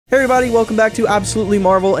Hey everybody, welcome back to Absolutely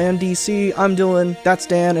Marvel and DC. I'm Dylan, that's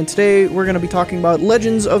Dan, and today we're going to be talking about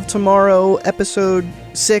Legends of Tomorrow, episode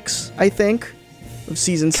 6, I think, of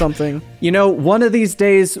season something. You know, one of these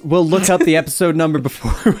days we'll look up the episode number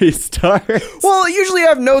before we start. Well, usually I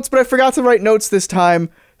have notes, but I forgot to write notes this time,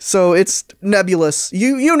 so it's nebulous.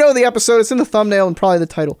 You know the episode, it's in the thumbnail and probably the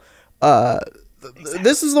title.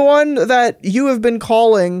 This is the one that you have been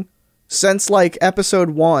calling since like episode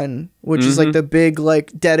 1, which is like the big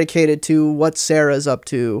like dedicated to what Sarah's up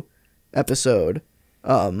to episode.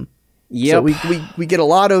 So we get a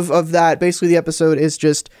lot of that. Basically the episode is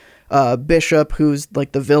just Bishop, who's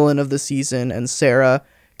like the villain of the season, and Sarah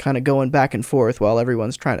kind of going back and forth while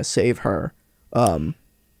everyone's trying to save her. And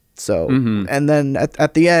then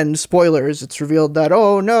at the end, spoilers, it's revealed that,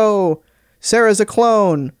 oh no, Sarah's a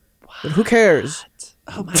clone. But who cares?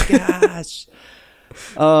 Oh my gosh.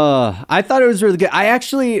 I thought it was really good. I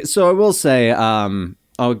will say,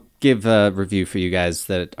 I'll give a review for you guys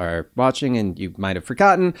that are watching and you might have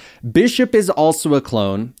forgotten. Bishop is also a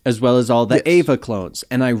clone, as well as all the Ava clones.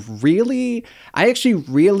 And I actually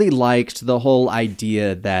really liked the whole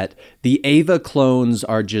idea that the Ava clones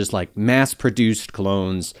are just like mass-produced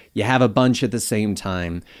clones. You have a bunch at the same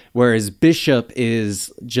time. Whereas Bishop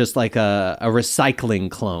is just like a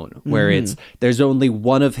recycling clone, where there's only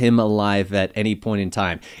one of him alive at any point in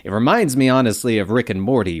time. It reminds me, honestly, of Rick and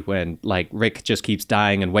Morty, when like Rick just keeps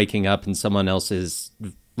dying and waking up in someone else's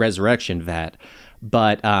resurrection vat.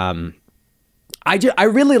 But I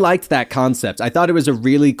really liked that concept. I thought it was a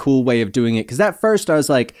really cool way of doing it, because at first I was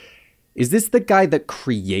like, is this the guy that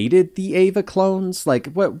created the Ava clones? Like,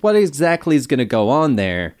 what exactly is going to go on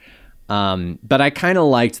there? But I kind of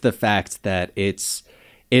liked the fact that it's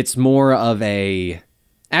more of a...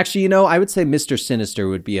 Actually, you know, I would say Mr. Sinister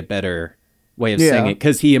would be a better way of saying it,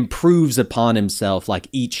 because he improves upon himself like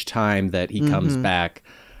each time that he comes back.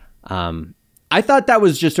 I thought that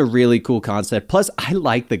was just a really cool concept. Plus, I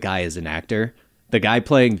like the guy as an actor. The guy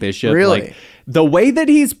playing Bishop. Really? Like, the way that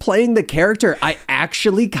he's playing the character, I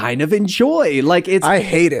actually kind of enjoy. Like, I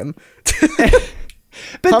hate him.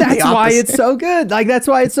 But that's why it's so good. Like, that's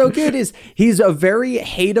why it's so good, is he's a very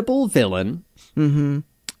hateable villain.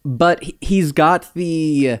 But he's got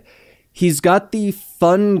the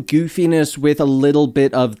fun goofiness with a little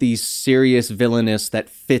bit of the serious villainous that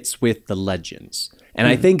fits with the Legends. And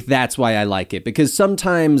I think that's why I like it, because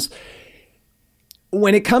sometimes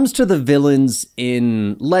when it comes to the villains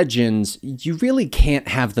in Legends, you really can't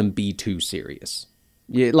have them be too serious.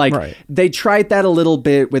 They tried that a little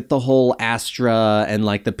bit with the whole Astra and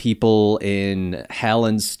like the people in Hell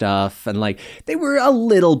and stuff, and like they were a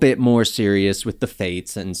little bit more serious with the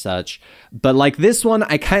Fates and such. But like this one,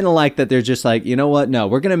 I kind of like that they're just like, you know what? No,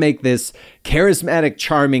 we're gonna make this charismatic,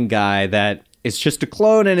 charming guy that is just a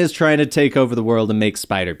clone and is trying to take over the world and make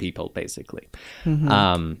spider people, basically.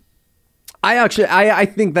 I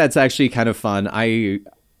think that's actually kind of fun.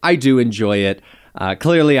 I do enjoy it.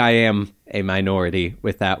 Clearly, I am a minority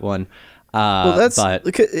with that one.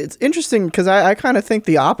 It's interesting because I kind of think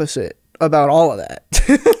the opposite about all of that.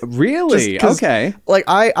 Really? Okay. Like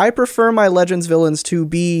I prefer my Legends villains to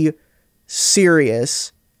be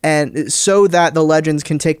serious, and so that the Legends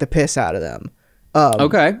can take the piss out of them.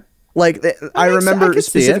 Okay. Like I remember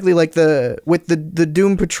specifically like the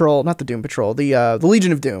Doom Patrol, not the Doom Patrol, the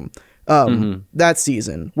Legion of Doom. That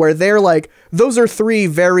season where they're like, those are three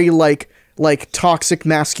very like toxic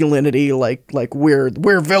masculinity, like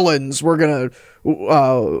we're villains, we're gonna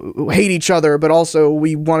hate each other, but also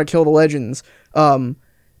we want to kill the Legends, and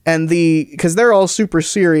because they're all super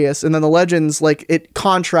serious, and then the Legends, like, it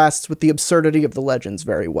contrasts with the absurdity of the Legends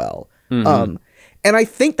very well. And I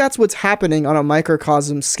think that's what's happening on a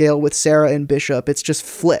microcosm scale with Sarah and Bishop. It's just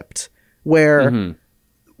flipped, where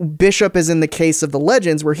Bishop is in the case of the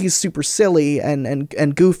Legends, where he's super silly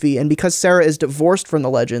and goofy, and because Sarah is divorced from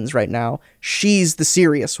the Legends right now, she's the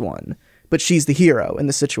serious one, but she's the hero in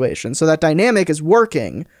the situation. So that dynamic is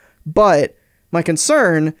working, but my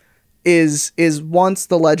concern is once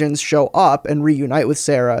the Legends show up and reunite with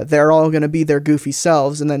Sarah, they're all going to be their goofy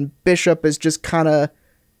selves, and then Bishop is just kind of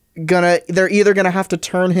they're either going to have to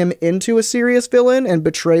turn him into a serious villain and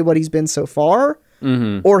betray what he's been so far,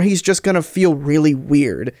 or he's just gonna feel really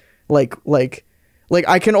weird. Like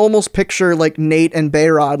I can almost picture like Nate and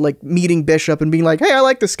Bayrod like meeting Bishop and being like, "Hey, I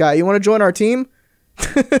like this guy. You want to join our team?"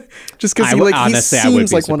 Just because he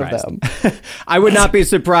seems like one of them. I would not be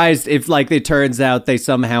surprised if like it turns out they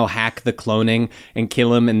somehow hack the cloning and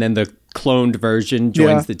kill him, and then the cloned version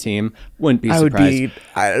joins the team. Wouldn't be surprised.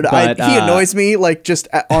 He annoys me like just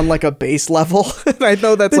on like a base level. I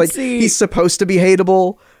know that's like he's supposed to be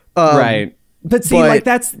hateable. Right. But see, like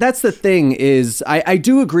that's the thing is I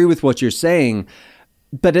do agree with what you're saying,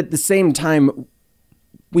 but at the same time,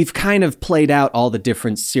 we've kind of played out all the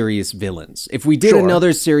different serious villains. If we did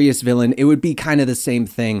another serious villain, it would be kind of the same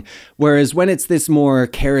thing. Whereas when it's this more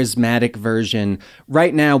charismatic version,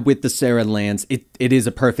 right now with the Sarah Lance, it is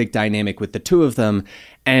a perfect dynamic with the two of them.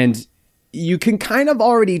 And you can kind of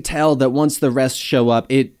already tell that once the rest show up,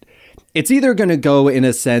 it's either going to go in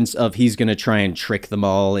a sense of he's going to try and trick them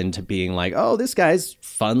all into being like, oh, this guy's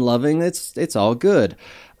fun-loving, it's all good.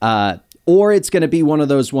 Or it's going to be one of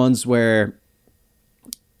those ones where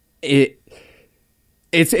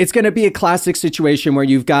it's going to be a classic situation where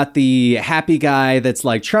you've got the happy guy that's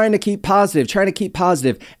like trying to keep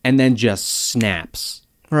positive, and then just snaps.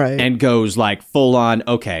 Right. And goes like full on,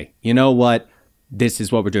 okay, you know what? This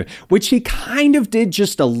is what we're doing. Which he kind of did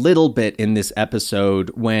just a little bit in this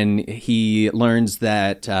episode when he learns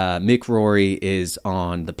that Mick Rory is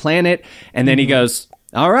on the planet. And then he goes,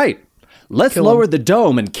 all right, let's lower the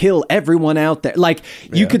dome and kill everyone out there. Like,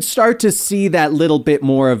 you could start to see that little bit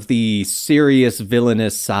more of the serious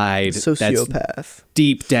villainous side. Sociopath. That's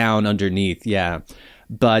deep down underneath, yeah.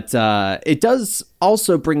 But it does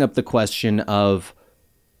also bring up the question of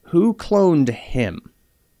who cloned him?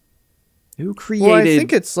 Who created... Well, I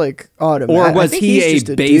think it's like automatic. Or was he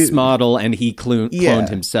a base model and he cloned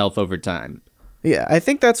himself over time? Yeah, I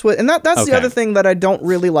think that's what... And that's the other thing that I don't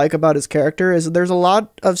really like about his character is there's a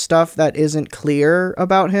lot of stuff that isn't clear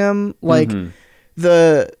about him. Like,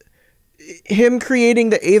 him creating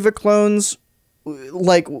the Ava clones,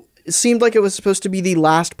 like, it seemed like it was supposed to be the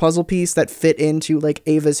last puzzle piece that fit into, like,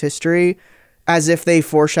 Ava's history, as if they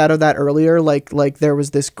foreshadowed that earlier. Like there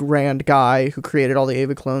was this grand guy who created all the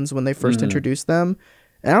Ava clones when they first introduced them.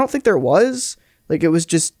 And I don't think there was. Like, it was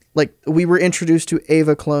just... Like, we were introduced to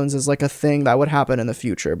Ava clones as, like, a thing that would happen in the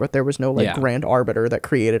future, but there was no, like, grand arbiter that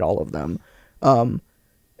created all of them. And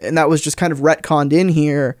that was just kind of retconned in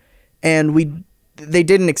here, and they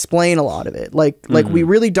didn't explain a lot of it. Like, we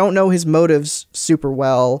really don't know his motives super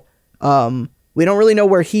well. We don't really know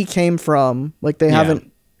where he came from. Like, they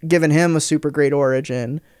haven't given him a super great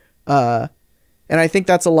origin. And I think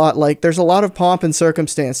that's a lot, like, there's a lot of pomp and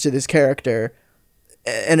circumstance to this character.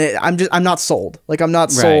 And I'm not sold. Like, I'm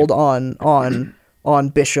not sold on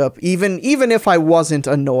Bishop, even if I wasn't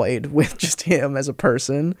annoyed with just him as a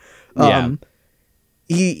person.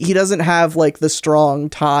 He doesn't have, like, the strong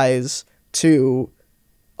ties to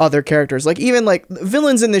other characters. Like, even, like,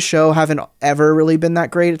 villains in this show haven't ever really been that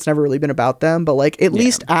great. It's never really been about them. But, like, at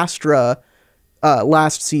least Astra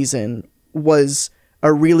last season was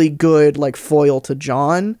a really good, like, foil to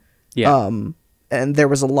John. And there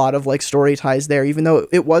was a lot of, like, story ties there, even though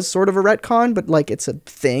it was sort of a retcon, but, like, it's a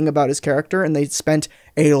thing about his character, and they spent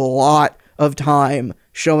a lot of time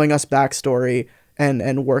showing us backstory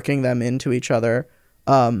and working them into each other.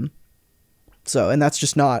 And that's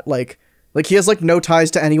just not, like, he has, like, no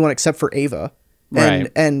ties to anyone except for Ava.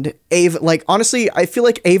 And Ava, like, honestly, I feel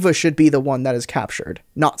like Ava should be the one that is captured,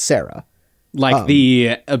 not Sarah. Like,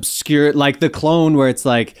 the obscure, like, the clone where it's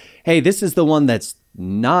like, hey, this is the one that's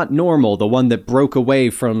not normal, the one that broke away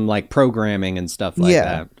from, like, programming and stuff like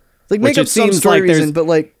that. Like, make up some story reason, but,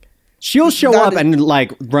 like, she'll show up and,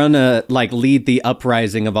 like, lead the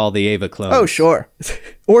uprising of all the Ava clones. Oh, sure.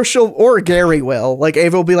 or Gary will. Like,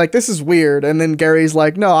 Ava will be like, this is weird, and then Gary's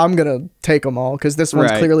like, no, I'm gonna take them all, because this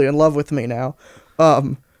one's clearly in love with me now.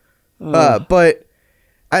 But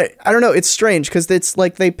I don't know, it's strange, because it's,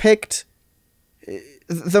 like, they picked...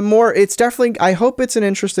 it's definitely, I hope it's an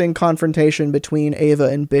interesting confrontation between Ava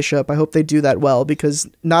and Bishop. I hope they do that well, because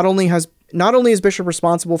not only is Bishop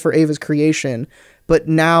responsible for Ava's creation, but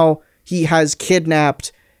now he has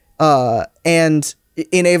kidnapped, and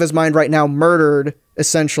in Ava's mind right now, murdered,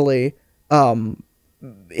 essentially,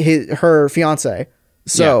 her fiance.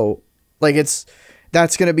 So, like,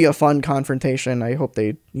 that's going to be a fun confrontation. I hope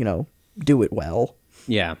they, do it well.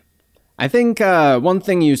 Yeah. I think one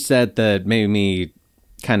thing you said that made me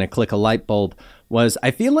kind of click a light bulb was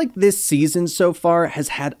I feel like this season so far has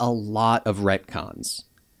had a lot of retcons.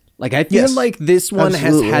 Like, I feel like this one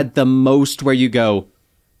has had the most where you go,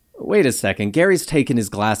 wait a second, Gary's taking his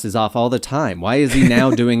glasses off all the time. Why is he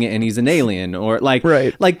now doing it and he's an alien? Or like,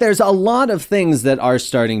 like, there's a lot of things that are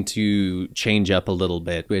starting to change up a little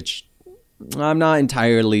bit, which I'm not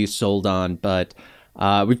entirely sold on, but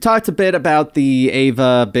we've talked a bit about the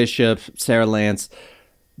Ava, Bishop, Sarah Lance.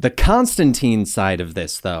 The Constantine side of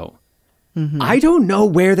this, though, I don't know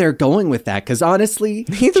where they're going with that, because honestly,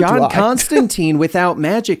 John Constantine without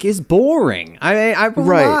magic is boring. I won't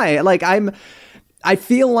lie. Like, I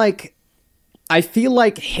feel like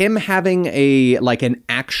him having an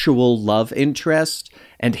actual love interest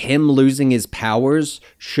and him losing his powers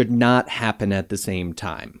should not happen at the same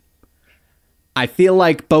time. I feel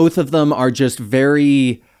like both of them are just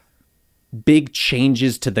very big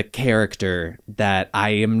changes to the character that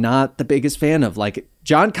I am not the biggest fan of. Like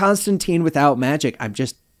John Constantine without magic,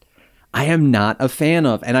 I am not a fan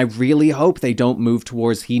of, and I really hope they don't move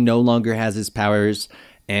towards he no longer has his powers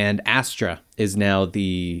and Astra is now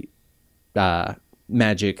the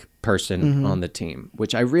magic person on the team,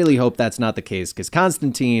 which I really hope that's not the case, because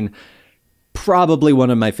Constantine, probably one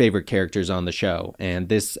of my favorite characters on the show, and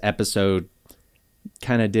this episode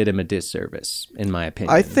kind of did him a disservice, in my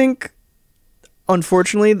opinion. I think,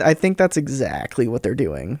 unfortunately, I think that's exactly what they're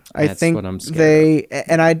doing. That's I think what I'm scared of.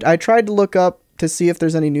 And I tried to look up to see if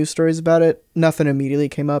there's any news stories about it. Nothing immediately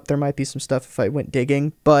came up. There might be some stuff if I went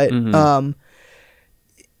digging, but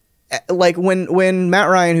like when Matt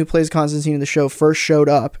Ryan, who plays Constantine in the show, first showed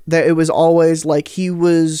up, that it was always like he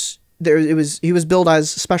was billed as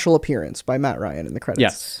special appearance by Matt Ryan in the credits.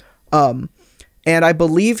 Yes. And I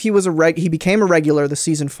believe he became a regular the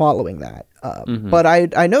season following that. But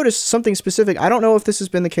I noticed something specific. I don't know if this has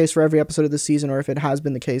been the case for every episode of the season or if it has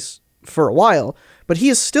been the case for a while, but he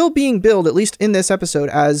is still being billed, at least in this episode,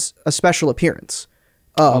 as a special appearance.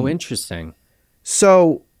 Interesting.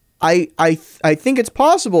 So I think it's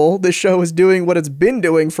possible this show is doing what it's been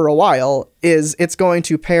doing for a while, is it's going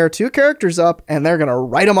to pair two characters up and they're going to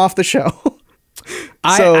write them off the show.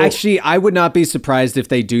 I would not be surprised if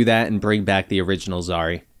they do that and bring back the original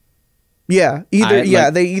Zari. Yeah,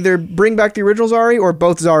 they either bring back the original Zari or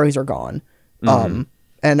both Zaris are gone.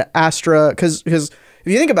 And Astra, because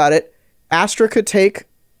if you think about it, Astra could take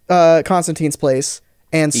Constantine's place,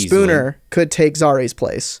 and Spooner could take Zari's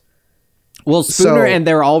place. Well, Spooner, and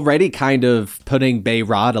they're already kind of putting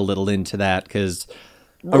Bayrod a little into that, because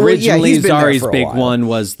originally Zari's big one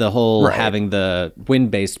was the whole having the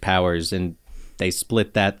wind-based powers, and they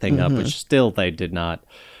split that thing up, which still they did not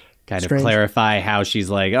kind of clarify how she's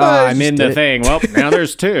like, I'm in the thing. Well, now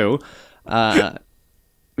there's two.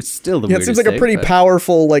 It's still the weirdest it seems like a pretty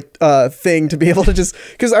powerful thing to be able to just,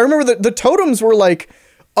 because I remember the totems were like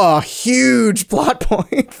a huge plot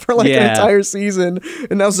point for like an entire season,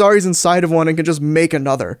 and now Zari's inside of one and can just make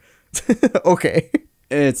another. Okay,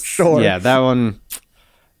 it's sure, yeah, that one.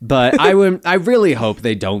 But I really hope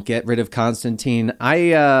they don't get rid of Constantine.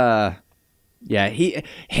 Him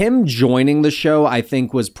joining the show, I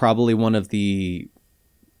think, was probably one of the,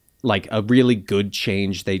 like, a really good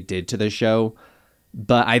change they did to the show.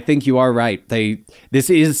 But I think you are right. This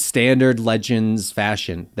is standard Legends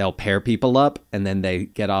fashion. They'll pair people up and then they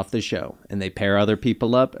get off the show, and they pair other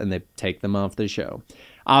people up and they take them off the show.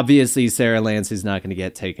 Obviously, Sarah Lance is not going to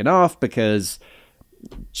get taken off because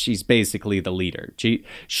she's basically the leader.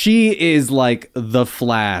 She is like the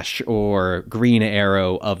Flash or Green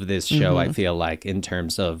Arrow of this show, I feel like, in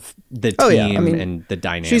terms of the team and the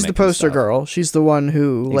dynamic. She's the poster girl. She's the one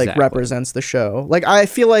who like represents the show. Like, I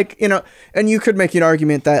feel like, and you could make an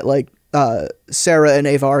argument that like Sarah and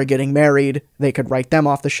Ava are getting married. They could write them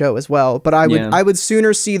off the show as well. But I would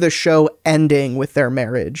sooner see the show ending with their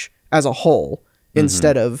marriage as a whole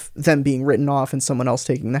instead of them being written off and someone else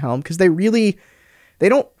taking the helm, because they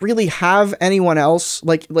don't really have anyone else.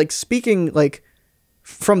 Like speaking like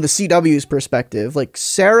from the CW's perspective, like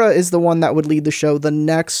Sarah is the one that would lead the show. The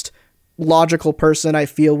next logical person I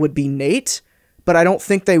feel would be Nate, but I don't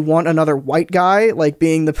think they want another white guy like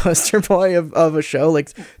being the poster boy of a show. Like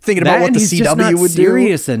thinking about what the CW would do.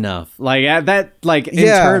 Serious enough. Like that. Like in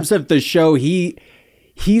terms of the show,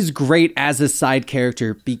 he's great as a side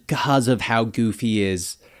character because of how goofy he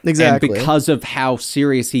is. Exactly. And because of how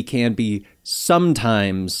serious he can be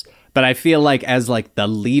sometimes, but I feel like as like the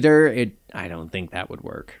leader, I don't think that would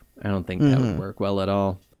work. I don't think that would work well at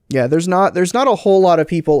all. Yeah, there's not a whole lot of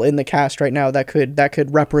people in the cast right now that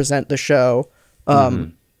could represent the show.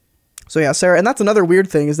 So yeah, Sarah, and that's another weird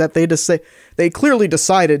thing, is that they clearly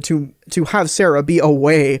decided to have Sarah be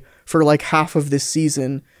away for like half of this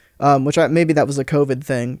season, which maybe that was a COVID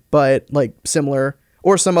thing, but like similar.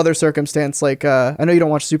 Or some other circumstance, like, I know you don't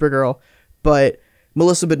watch Supergirl, but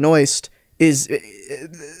Melissa Benoist is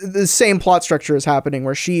the same plot structure is happening,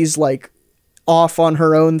 where she's, like, off on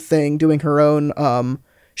her own thing, doing her own,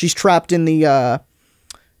 she's trapped in the,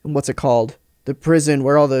 what's it called? The prison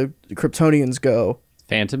where all the Kryptonians go.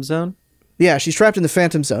 Phantom Zone? Yeah, she's trapped in the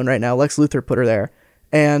Phantom Zone right now. Lex Luthor put her there.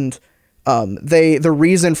 And the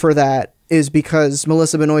reason for that is because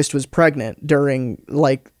Melissa Benoist was pregnant during,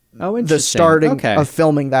 like, the starting of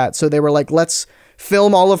filming that. So they were like, let's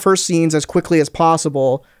film all of her scenes as quickly as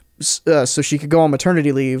possible so she could go on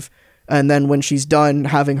maternity leave, and then when she's done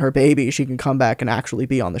having her baby, she can come back and actually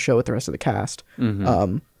be on the show with the rest of the cast.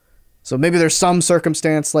 So maybe there's some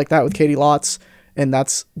circumstance like that with Katie Lotz, and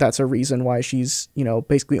that's a reason why she's, you know,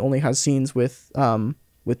 basically only has scenes with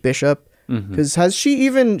Bishop. Because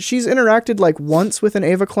she's interacted like once with an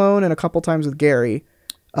Ava clone and a couple times with Gary.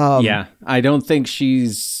 Yeah, I don't think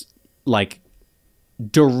she's like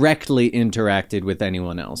directly interacted with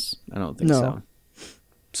anyone else. I don't think so.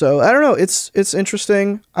 So I don't know. It's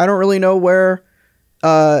interesting. I don't really know where.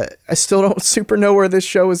 I still don't super know where this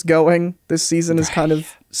show is going. This season is kind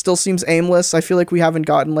of still seems aimless. I feel like we haven't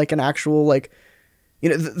gotten like an actual like, you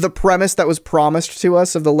know, the premise that was promised to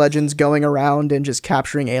us of the Legends going around and just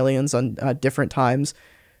capturing aliens on different times.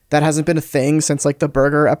 That hasn't been a thing since like the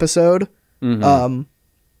Burger episode,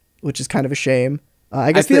 which is kind of a shame.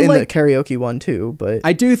 I guess in the karaoke one too, but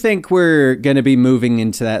I do think we're going to be moving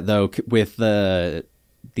into that though with the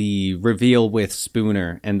reveal with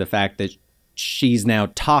Spooner and the fact that she's now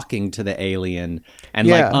talking to the alien and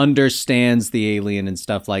like understands the alien and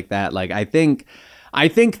stuff like that. Like I think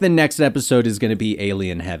the next episode is going to be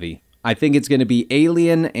alien heavy. I think it's going to be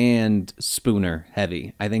alien and Spooner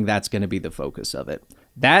heavy. I think that's going to be the focus of it.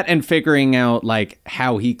 That and figuring out like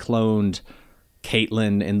how he cloned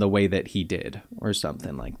Caitlin in the way that he did or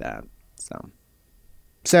something like that. So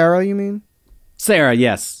Sarah, you mean? Sarah,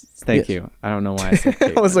 yes. Thank you. I don't know why I said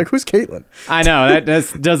Caitlin. I was like, who's Caitlin? I know,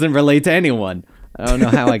 that doesn't relate to anyone. I don't know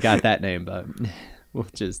how I got that name, but we'll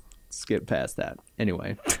just skip past that.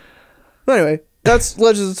 Anyway, that's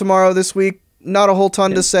Legends of Tomorrow this week. Not a whole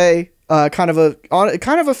ton to say. Kind of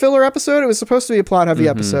a filler episode. It was supposed to be a plot heavy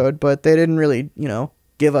episode, but they didn't really, you know,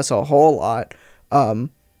 give us a whole lot.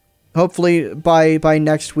 Hopefully by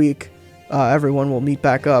next week, everyone will meet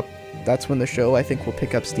back up. That's when the show, I think, will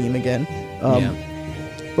pick up steam again.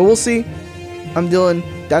 But we'll see. I'm Dylan.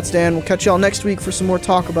 That's Dan. We'll catch y'all next week for some more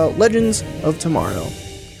talk about Legends of Tomorrow.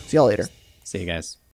 See y'all later. See you guys.